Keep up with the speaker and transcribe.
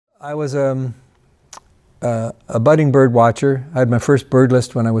I was a budding bird watcher. I had my first bird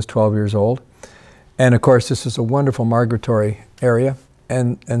list when I was 12 years old. And of course, this is a wonderful migratory area.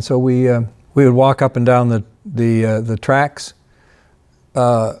 And so we would walk up and down the tracks.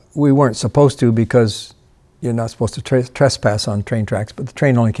 We weren't supposed to because you're not supposed to trespass on train tracks, but the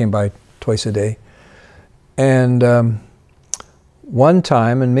train only came by twice a day. And one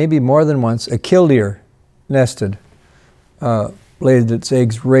time, and maybe more than once, a killdeer nested, laid its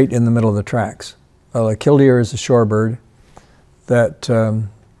eggs right in the middle of the tracks. A killdeer is a shorebird that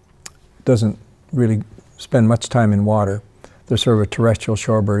doesn't really spend much time in water. They're sort of a terrestrial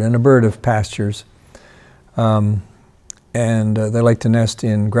shorebird and a bird of pastures. And they like to nest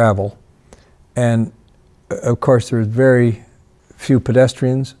in gravel. And of course, there's very few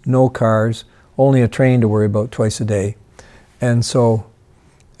pedestrians, no cars, only a train to worry about twice a day. And so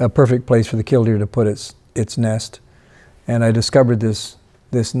a perfect place for the killdeer to put its nest. And I discovered this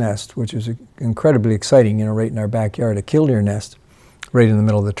nest, which is incredibly exciting, you know, right in our backyard, a killdeer nest, right in the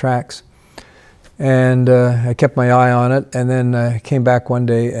middle of the tracks. And I kept my eye on it, and then I came back one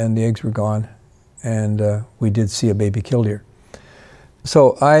day and the eggs were gone, and we did see a baby killdeer.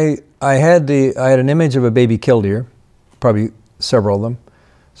 So I had an image of a baby killdeer, probably several of them.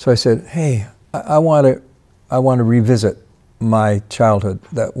 So I said, hey, I want to revisit my childhood,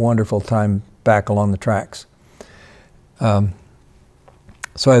 that wonderful time back along the tracks.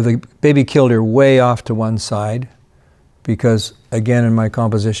 So I have the baby killdeer way off to one side because, again, in my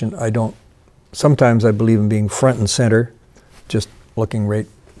composition, sometimes I believe in being front and center, just looking right,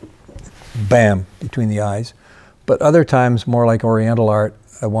 bam, between the eyes. But other times, more like Oriental art,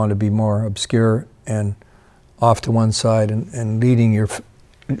 I want to be more obscure and off to one side and leading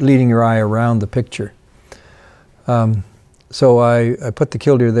your eye around the picture. So I put the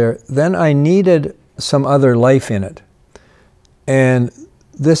killdeer there. Then I needed some other life in it. And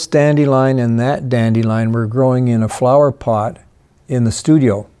this dandelion and that dandelion were growing in a flower pot in the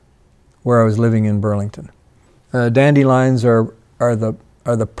studio where I was living in Burlington. Dandelions are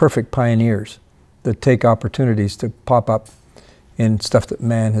the perfect pioneers that take opportunities to pop up in stuff that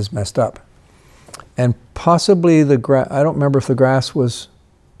man has messed up. And possibly I don't remember if the grass was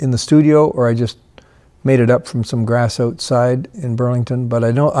in the studio or I just made it up from some grass outside in Burlington, but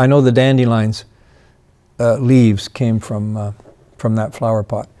I know the dandelions leaves came from that flower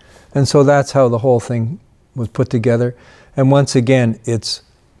pot. And so that's how the whole thing was put together. And once again, it's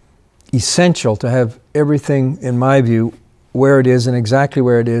essential to have everything, in my view, where it is and exactly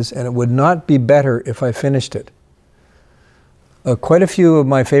where it is, and it would not be better if I finished it. Quite a few of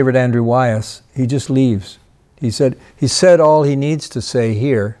my favorite Andrew Wyeth, he just leaves. He said all he needs to say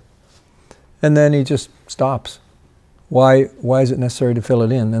here, and then he just stops. Why is it necessary to fill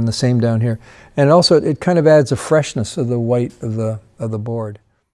it in? And the same down here. And also, it kind of adds a freshness of the white of the board.